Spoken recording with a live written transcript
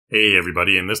Hey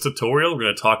everybody, in this tutorial we're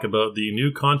going to talk about the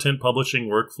new content publishing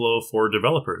workflow for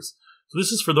developers. So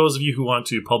this is for those of you who want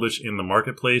to publish in the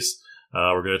marketplace.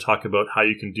 We're going to talk about how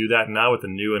you can do that now with the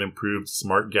new and improved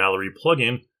Smart Gallery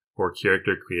plugin for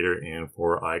Character Creator and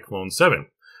for iClone 7.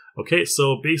 Okay,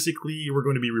 so basically we're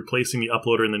going to be replacing the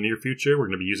uploader in the near future. We're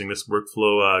going to be using this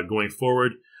workflow going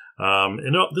forward.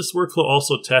 This workflow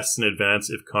also tests in advance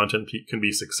if content can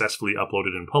be successfully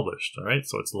uploaded and published. All right,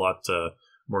 so it's a lot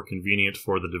more convenient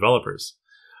for the developers.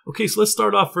 Okay, so let's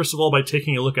start off first of all by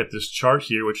taking a look at this chart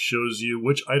here, which shows you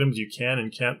which items you can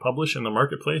and can't publish in the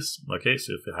marketplace. Okay,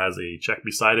 so if it has a check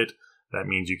beside it, that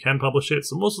means you can publish it.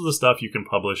 So most of the stuff you can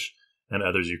publish and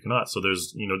others you cannot. So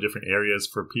there's, different areas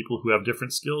for people who have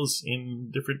different skills in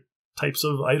different types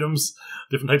of items,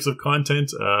 different types of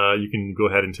content. You can go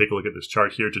ahead and take a look at this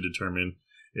chart here to determine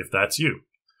if that's you.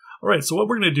 All right, so what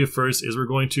we're going to do first is we're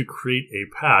going to create a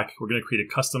pack. We're going to create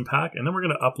a custom pack, and then we're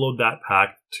going to upload that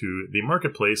pack to the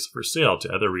marketplace for sale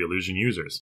to other Reallusion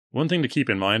users. One thing to keep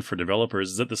in mind for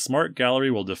developers is that the Smart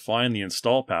Gallery will define the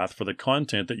install path for the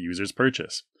content that users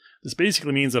purchase. This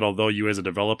basically means that although you as a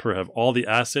developer have all the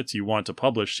assets you want to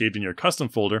publish saved in your custom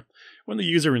folder, when the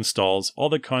user installs, all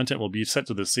the content will be set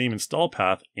to the same install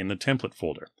path in the template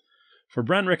folder. For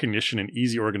brand recognition and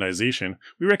easy organization,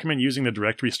 we recommend using the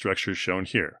directory structure shown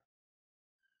here.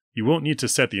 You won't need to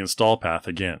set the install path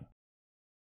again.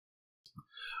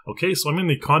 Okay, so I'm in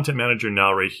the Content Manager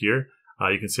now right here.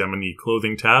 You can see I'm in the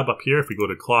Clothing tab up here. If we go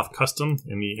to Cloth Custom,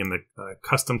 in the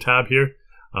Custom tab here,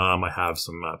 I have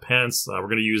some pants. We're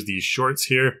going to use these shorts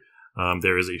here.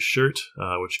 There is a shirt,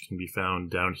 which can be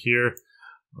found down here.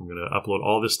 I'm going to upload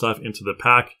all this stuff into the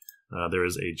pack. There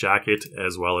is a jacket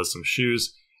as well as some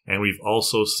shoes. And we've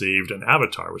also saved an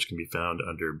avatar, which can be found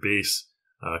under Base,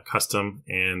 Custom,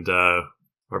 and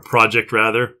or Project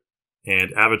rather,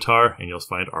 and Avatar, and you'll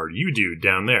find our UDO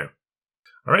down there.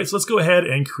 All right, so let's go ahead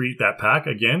and create that pack.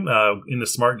 Again, in the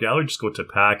Smart Gallery, just go to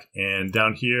Pack, and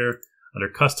down here under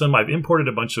Custom, I've imported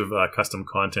a bunch of custom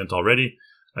content already.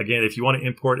 Again, if you want to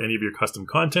import any of your custom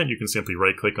content, you can simply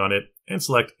right-click on it and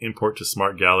select Import to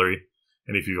Smart Gallery.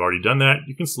 And if you've already done that,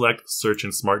 you can select Search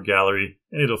in Smart Gallery,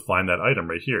 and it'll find that item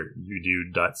right here,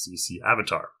 udo.cc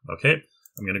avatar. Okay,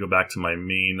 I'm going to go back to my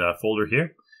main folder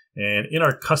here. And in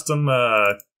our custom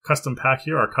pack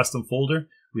here, our custom folder,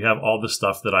 we have all the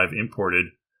stuff that I've imported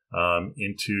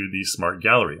into the Smart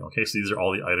Gallery. Okay, so these are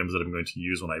all the items that I'm going to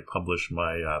use when I publish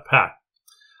my pack.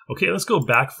 Okay, let's go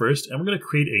back first, and we're going to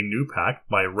create a new pack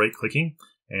by right-clicking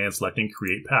and selecting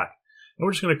Create Pack. And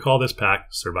we're just going to call this pack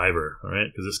Survivor, all right,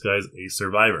 because this guy's a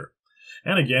survivor.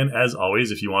 And again, as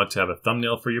always, if you want to have a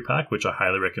thumbnail for your pack, which I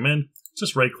highly recommend,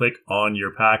 just right-click on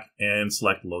your pack and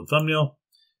select Load Thumbnail.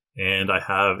 And I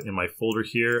have in my folder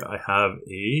here, I have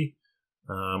a,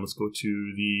 let's go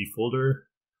to the folder.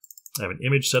 I have an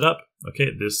image set up. Okay,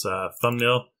 this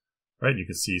thumbnail, right? You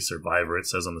can see Survivor, it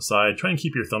says on the side. Try and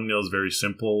keep your thumbnails very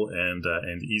simple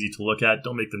and easy to look at.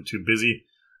 Don't make them too busy.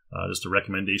 Just a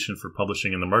recommendation for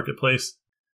publishing in the marketplace.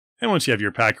 And once you have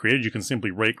your pack created, you can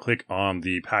simply right-click on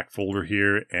the pack folder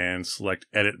here and select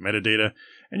Edit Metadata.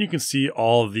 And you can see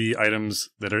all the items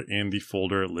that are in the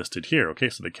folder listed here. Okay,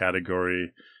 so the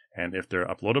category, and if they're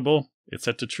uploadable, it's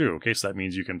set to true. Okay, so that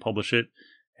means you can publish it,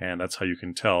 and that's how you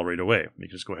can tell right away. You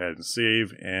can just go ahead and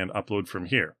save and upload from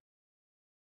here.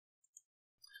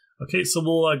 Okay, so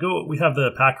we have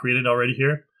the pack created already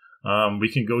here.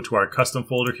 We can go to our custom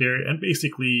folder here, and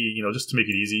basically, just to make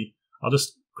it easy, I'll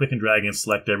just click and drag and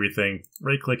select everything,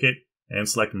 right-click it, and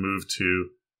select Move To,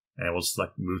 and we'll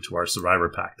select Move to our Survivor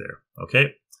pack there.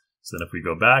 Okay, so then if we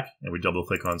go back and we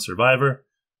double-click on Survivor,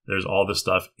 there's all the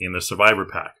stuff in the Survivor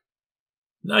pack.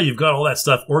 Now you've got all that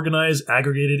stuff organized,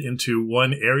 aggregated into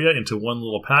one area, into one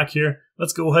little pack here.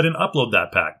 Let's go ahead and upload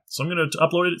that pack. So I'm going to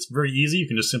upload it. It's very easy. You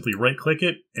can just simply right-click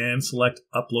it and select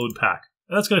Upload Pack.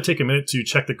 And that's going to take a minute to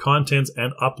check the contents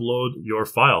and upload your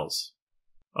files.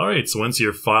 All right, so once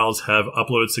your files have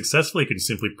uploaded successfully, you can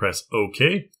simply press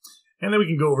OK. And then we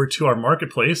can go over to our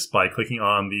marketplace by clicking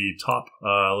on the top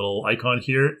little icon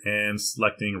here and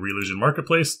selecting Reallusion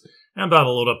Marketplace. And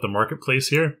that'll load up the marketplace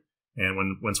here.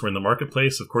 And once we're in the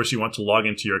marketplace, of course, you want to log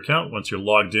into your account. Once you're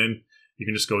logged in, you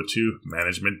can just go to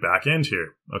Management Backend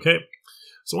here. Okay.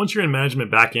 So once you're in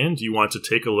Management Backend, you want to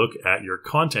take a look at your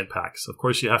content packs. Of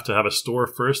course, you have to have a store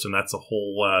first, and that's a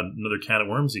whole another can of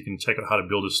worms. You can check out how to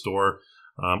build a store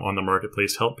on the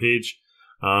marketplace help page.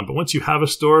 But once you have a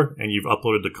store and you've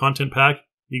uploaded the content pack,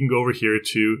 you can go over here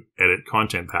to Edit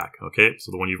Content Pack. Okay.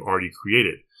 So the one you've already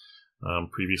created.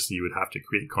 Previously, you would have to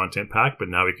create content pack, but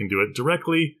now we can do it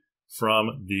directly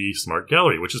from the Smart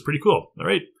Gallery, which is pretty cool. All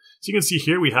right. So you can see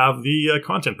here we have the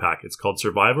content pack. It's called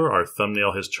Survivor. Our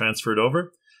thumbnail has transferred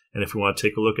over. And if we want to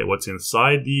take a look at what's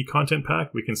inside the content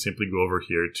pack, we can simply go over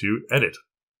here to edit.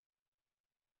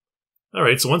 All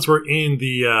right, so once we're in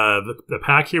the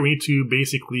pack here, we need to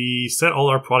basically set all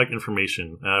our product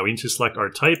information. We need to select our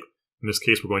type. In this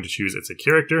case, we're going to choose it's a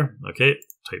character. Okay,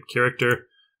 type character,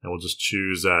 and we'll just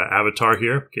choose avatar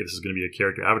here. Okay, this is going to be a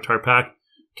character avatar pack.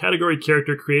 Category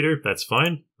character creator, that's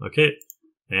fine. Okay,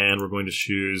 and we're going to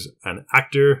choose an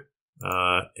actor,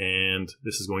 and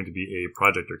this is going to be a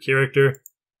project or character,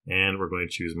 and we're going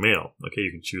to choose male. Okay,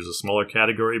 you can choose a smaller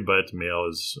category, but male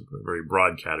is a very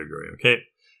broad category. Okay.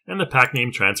 And the pack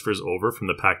name transfers over from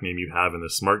the pack name you have in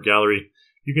the Smart Gallery.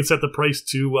 You can set the price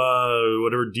to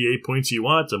whatever DA points you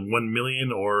want, 1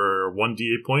 million or 1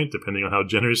 DA point, depending on how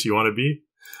generous you want to be.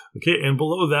 Okay, and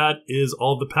below that is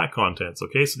all the pack contents.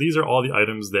 Okay, so these are all the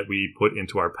items that we put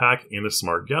into our pack in the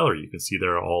Smart Gallery. You can see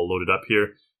they're all loaded up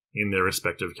here in their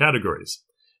respective categories.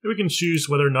 And we can choose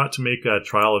whether or not to make a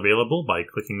trial available by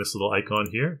clicking this little icon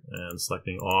here and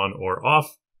selecting on or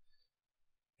off.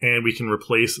 And we can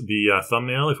replace the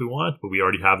thumbnail if we want, but we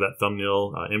already have that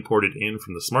thumbnail imported in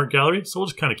from the Smart Gallery, so we'll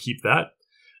just kind of keep that.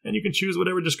 And you can choose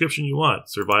whatever description you want.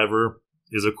 Survivor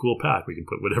is a cool pack. We can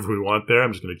put whatever we want there.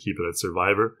 I'm just going to keep it at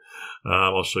Survivor.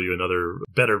 I'll show you another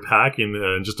better pack in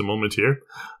just a moment here.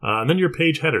 And then your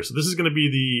page header. So this is going to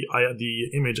be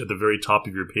the image at the very top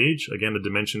of your page. Again, the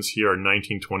dimensions here are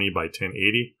 1920 by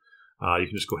 1080. You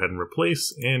can just go ahead and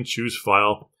replace and choose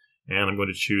File. And I'm going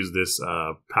to choose this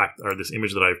pack or this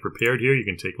image that I've prepared here. You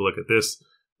can take a look at this.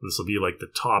 This will be like the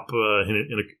top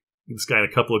this guy in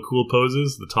a couple of cool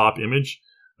poses, the top image.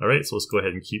 All right, so let's go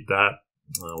ahead and keep that.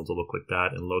 We'll double click that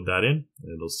and load that in.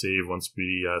 And it'll save once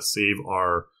we save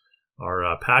our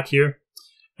pack here.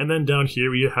 And then down here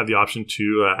we have the option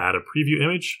to add a preview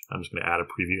image. I'm just going to add a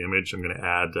preview image. I'm going to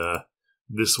add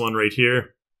this one right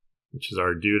here, which is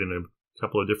our dude in a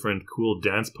couple of different cool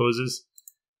dance poses.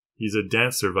 He's a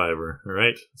dance survivor, all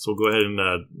right? So we'll go ahead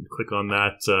and click on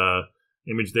that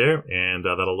image there, and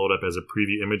that'll load up as a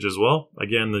preview image as well.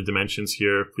 Again, the dimensions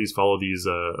here, please follow these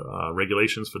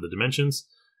regulations for the dimensions.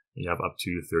 You have up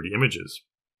to 30 images.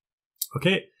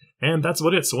 Okay, and that's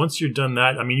about it. So once you're done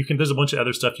that, I mean, there's a bunch of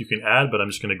other stuff you can add, but I'm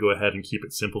just going to go ahead and keep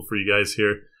it simple for you guys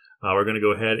here. We're going to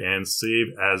go ahead and save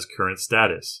as current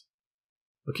status.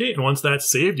 Okay, and once that's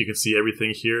saved, you can see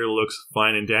everything here looks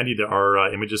fine and dandy.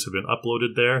 Our images have been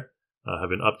uploaded there,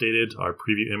 have been updated, our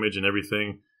preview image and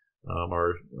everything,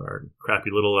 our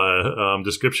crappy little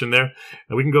description there.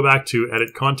 And we can go back to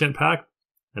Edit Content Pack,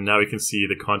 and now we can see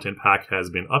the content pack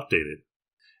has been updated.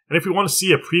 And if we want to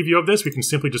see a preview of this, we can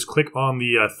simply just click on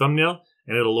the thumbnail,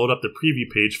 and it'll load up the preview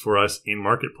page for us in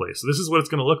Marketplace. So this is what it's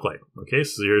going to look like. Okay,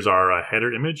 so here's our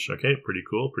header image. Okay, pretty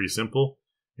cool, pretty simple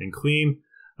and clean.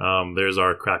 There's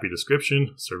our crappy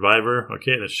description, Survivor,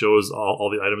 okay, and it shows all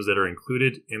the items that are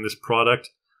included in this product,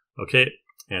 okay,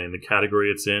 and in the category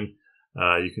it's in.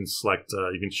 You can select,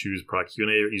 you can choose product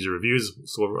Q&A or easy reviews,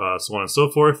 so on and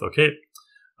so forth, okay.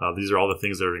 These are all the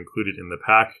things that are included in the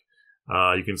pack.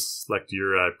 You can select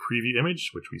your preview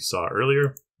image, which we saw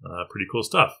earlier. Pretty cool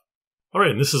stuff. All right,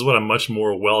 and this is what a much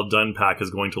more well-done pack is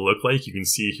going to look like. You can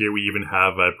see here we even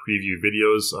have preview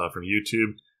videos from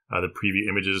YouTube. The preview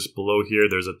images below here,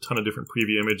 there's a ton of different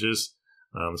preview images.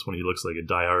 This one, he looks like a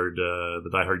the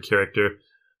Die Hard character.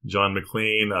 John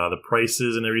McClane, the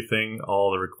prices and everything,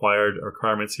 all the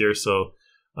requirements here. So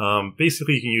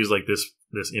basically, you can use like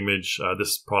this image,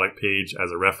 this product page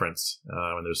as a reference.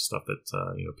 And there's stuff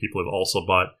that people have also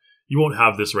bought. You won't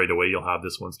have this right away. You'll have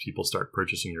this once people start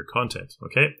purchasing your content.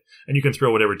 Okay, and you can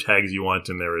throw whatever tags you want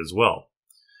in there as well.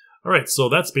 All right, so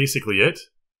that's basically it.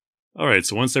 Alright,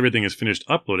 so once everything is finished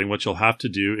uploading, what you'll have to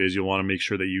do is you'll want to make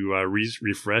sure that you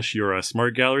refresh your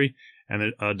Smart Gallery,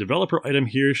 and a developer item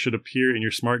here should appear in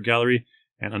your Smart Gallery,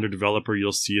 and under developer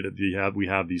you'll see that we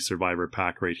have the Survivor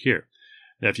pack right here.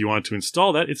 Now if you want to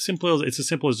install that, it's as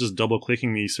simple as just double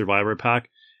clicking the Survivor pack,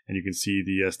 and you can see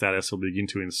the status will begin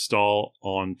to install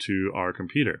onto our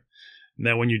computer.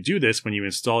 Now when you do this, when you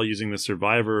install using the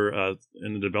Survivor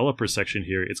in the developer section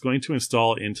here, it's going to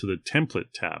install into the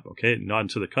template tab, okay, not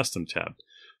into the custom tab.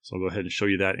 So I'll go ahead and show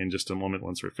you that in just a moment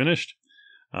once we're finished.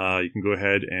 You can go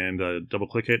ahead and double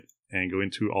click it and go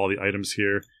into all the items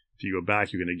here. If you go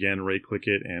back, you can again right click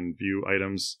it and view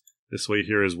items this way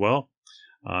here as well.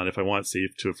 And if I want, say,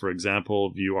 to, for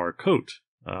example, view our coat,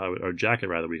 our jacket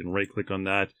rather, we can right click on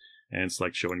that and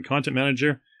select Show in Content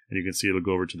Manager. And you can see it'll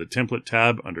go over to the template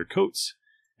tab under coats,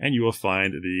 and you will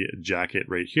find the jacket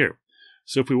right here.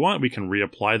 So if we want, we can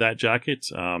reapply that jacket.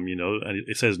 And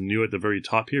it says new at the very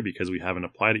top here because we haven't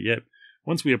applied it yet.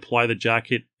 Once we apply the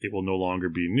jacket, it will no longer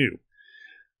be new.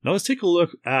 Now let's take a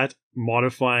look at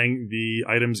modifying the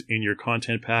items in your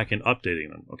content pack and updating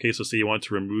them. Okay, so say you want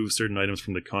to remove certain items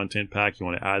from the content pack, you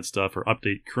want to add stuff or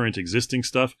update current existing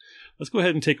stuff. Let's go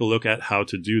ahead and take a look at how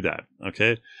to do that.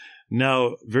 Okay,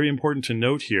 now very important to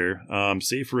note here,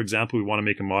 say for example we want to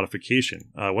make a modification.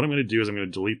 What I'm going to do is I'm going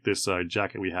to delete this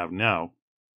jacket we have now.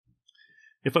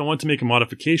 If I want to make a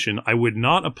modification, I would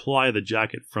not apply the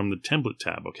jacket from the template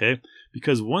tab, okay?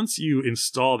 Because once you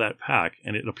install that pack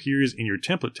and it appears in your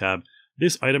template tab,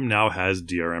 this item now has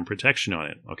DRM protection on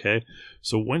it, okay?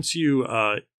 So once you,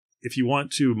 if you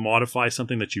want to modify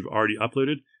something that you've already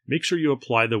uploaded, make sure you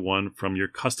apply the one from your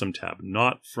custom tab,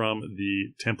 not from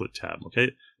the template tab,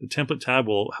 okay? The template tab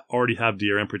will already have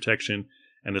DRM protection,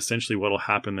 and essentially what will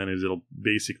happen then is it'll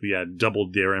basically add double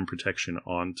DRM protection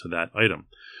onto that item.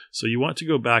 So you want to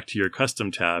go back to your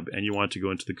custom tab and you want to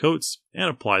go into the coats and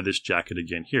apply this jacket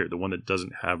again here, the one that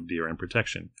doesn't have DRM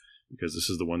protection, because this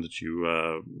is the one that you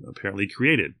apparently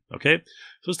created. Okay,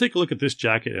 so let's take a look at this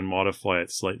jacket and modify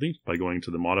it slightly by going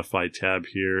to the Modify tab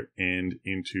here and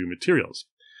into Materials.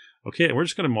 Okay, and we're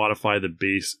just going to modify the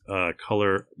base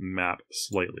color map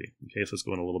slightly. Okay, so let's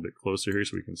go in a little bit closer here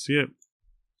so we can see it.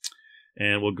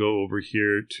 And we'll go over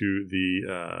here to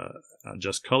the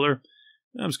Adjust Color.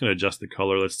 I'm just going to adjust the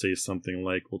color. Let's say something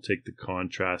like, we'll take the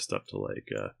contrast up to like,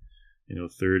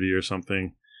 30 or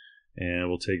something. And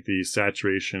we'll take the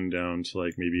saturation down to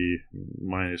like maybe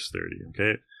 -30,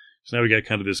 okay? So now we got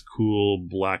kind of this cool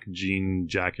black jean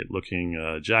jacket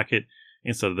looking jacket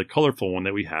instead of the colorful one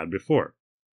that we had before.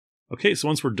 Okay, so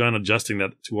once we're done adjusting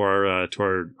that to our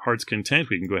heart's content,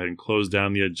 we can go ahead and close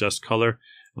down the Adjust Color.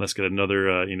 Let's get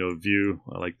another, view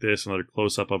like this, another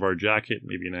close-up of our jacket.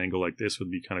 Maybe an angle like this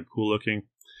would be kind of cool looking.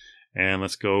 And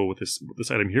let's go with this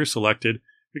item here selected.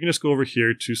 We can just go over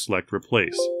here to select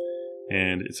Replace.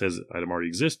 And it says item already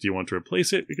exists. Do you want to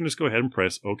replace it? We can just go ahead and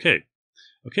press OK.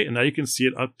 Okay, and now you can see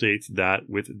it updates that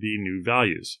with the new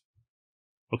values.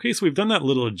 Okay, so we've done that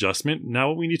little adjustment. Now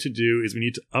what we need to do is we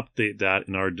need to update that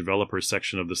in our developer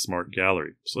section of the Smart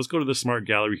Gallery. So let's go to the Smart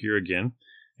Gallery here again.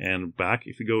 And back,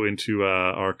 if we go into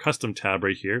our custom tab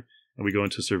right here, and we go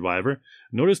into Survivor,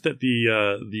 notice that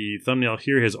the thumbnail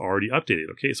here has already updated.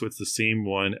 Okay, so it's the same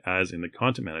one as in the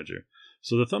Content Manager.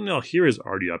 So the thumbnail here is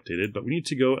already updated, but we need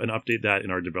to go and update that in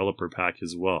our developer pack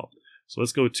as well. So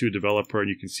let's go to Developer, and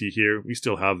you can see here, we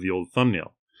still have the old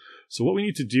thumbnail. So what we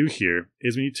need to do here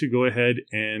is we need to go ahead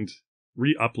and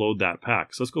re-upload that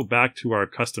pack. So let's go back to our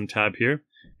custom tab here,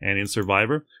 and in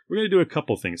Survivor, we're going to do a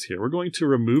couple things here. We're going to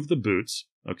remove the boots,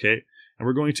 okay, and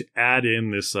we're going to add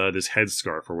in this this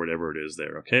headscarf or whatever it is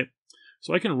there, okay.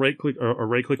 So I can right-click or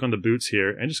right-click on the boots here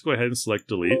and just go ahead and select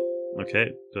Delete,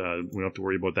 okay. We don't have to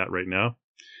worry about that right now.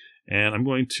 And I'm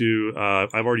going to,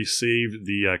 I've already saved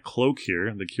the cloak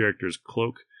here, the character's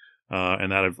cloak,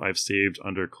 and that I've saved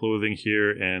under Clothing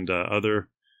here and Other.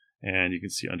 And you can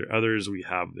see under Others we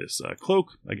have this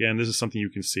cloak. Again, this is something you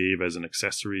can save as an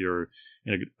accessory or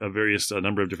in a various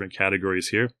number of different categories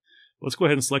here. Let's go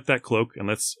ahead and select that cloak, and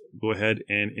let's go ahead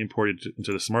and import it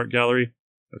into the Smart Gallery.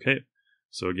 Okay,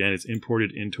 so again, it's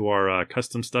imported into our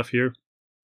custom stuff here,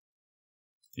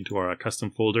 into our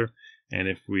custom folder. And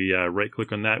if we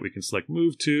right-click on that, we can select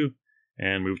Move To,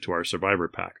 and move to our Survivor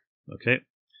pack. Okay,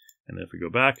 and then if we go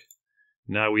back,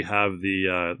 now we have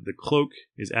the cloak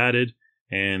is added,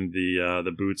 and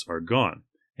the boots are gone,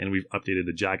 and we've updated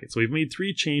the jacket. So we've made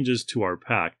 3 changes to our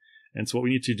pack. And so what we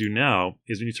need to do now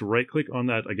is we need to right-click on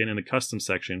that again in the custom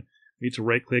section. We need to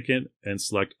right-click it and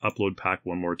select Upload Pack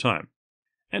one more time.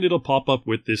 And it'll pop up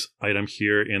with this item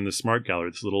here in the Smart Gallery,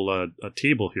 this little a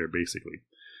table here basically.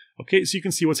 Okay, so you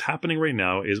can see what's happening right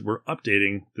now is we're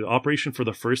updating the operation for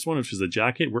the first one, which is the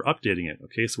jacket. We're updating it.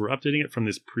 Okay, so we're updating it from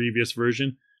this previous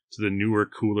version to the newer,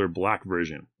 cooler black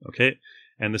version. Okay,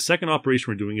 and the second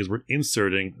operation we're doing is we're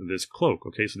inserting this cloak.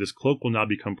 Okay, so this cloak will now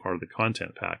become part of the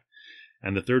content pack.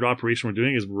 And the third operation we're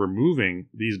doing is we're removing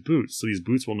these boots. So these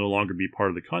boots will no longer be part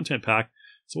of the content pack.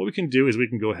 So what we can do is we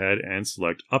can go ahead and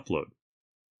select Upload.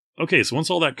 Okay, so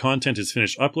once all that content is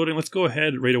finished uploading, let's go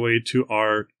ahead right away to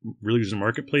our Reallusion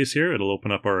Marketplace here. It'll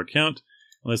open up our account.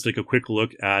 And let's take a quick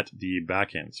look at the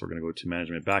backend. So we're going to go to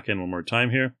Management Backend one more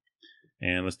time here.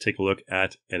 And let's take a look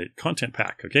at Edit Content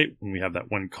Pack. Okay, when we have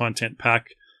that one content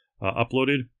pack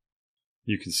uploaded,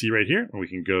 you can see right here, and we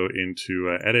can go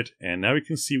into Edit, and now we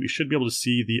can see, we should be able to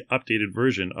see the updated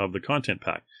version of the content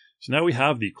pack. So now we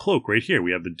have the cloak right here.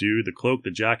 We have the dude, the cloak,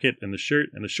 the jacket, and the shirt,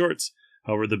 and the shorts.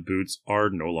 However, the boots are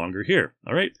no longer here.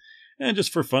 All right, and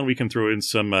just for fun, we can throw in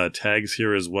some tags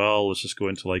here as well. Let's just go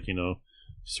into like,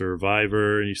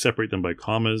 Survivor, and you separate them by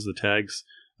commas, the tags,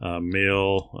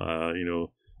 male,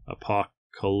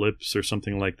 Apocalypse or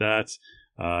something like that.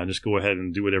 Just go ahead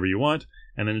and do whatever you want,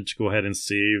 and then just go ahead and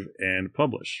save and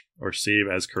publish, or save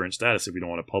as current status if we don't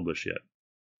want to publish yet.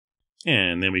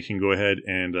 And then we can go ahead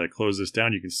and close this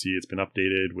down. You can see it's been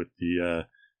updated with the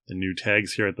new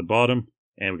tags here at the bottom,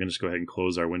 and we can just go ahead and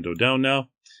close our window down now.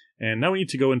 And now we need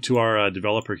to go into our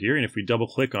developer here, and if we double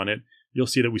click on it, you'll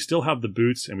see that we still have the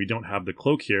boots and we don't have the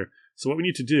cloak here. So what we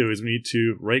need to do is we need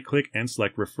to right click and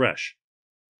select refresh.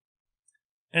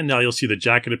 And now you'll see the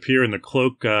jacket appear, and the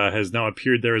cloak has now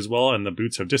appeared there as well, and the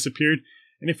boots have disappeared.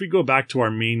 And if we go back to our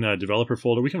main developer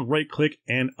folder, we can right click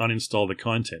and uninstall the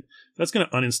content. That's going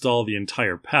to uninstall the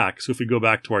entire pack. So if we go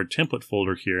back to our template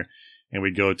folder here and we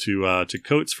go to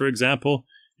coats, for example,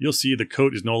 you'll see the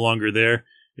coat is no longer there.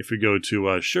 If we go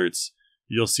to shirts,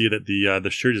 you'll see that the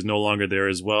shirt is no longer there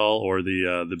as well, or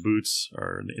the boots,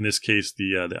 or in this case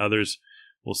the others.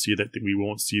 We'll see that we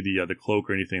won't see the cloak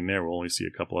or anything there. We'll only see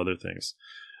a couple other things.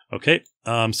 Okay,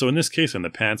 so in this case, and the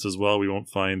pants as well, we won't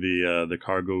find the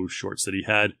cargo shorts that he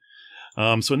had.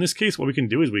 So in this case, what we can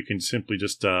do is we can simply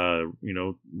just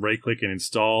right-click and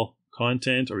install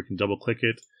content, or we can double-click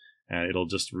it, and it'll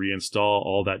just reinstall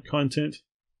all that content.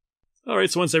 All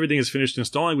right, so once everything is finished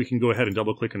installing, we can go ahead and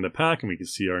double-click in the pack, and we can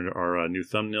see our new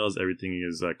thumbnails. Everything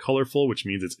is colorful, which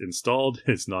means it's installed.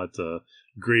 It's not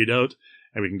grayed out.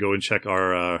 And we can go and check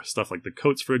our stuff like the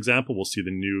coats, for example. We'll see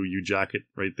the new U jacket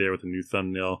right there with a new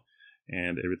thumbnail,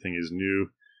 and everything is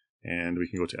new. And we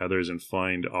can go to others and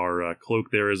find our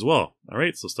cloak there as well. All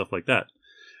right, so stuff like that.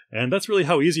 And that's really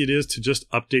how easy it is to just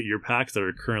update your packs that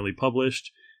are currently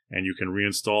published, and you can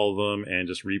reinstall them and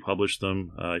just republish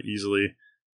them easily.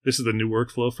 This is the new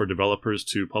workflow for developers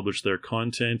to publish their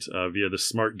content via the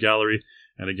Smart Gallery.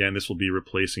 And again, this will be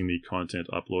replacing the content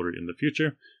uploader in the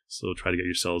future. So try to get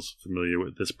yourselves familiar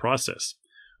with this process.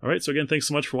 All right, so again, thanks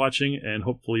so much for watching, and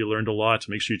hopefully you learned a lot.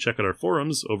 Make sure you check out our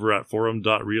forums over at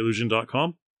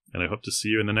forum.reallusion.com, and I hope to see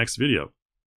you in the next video.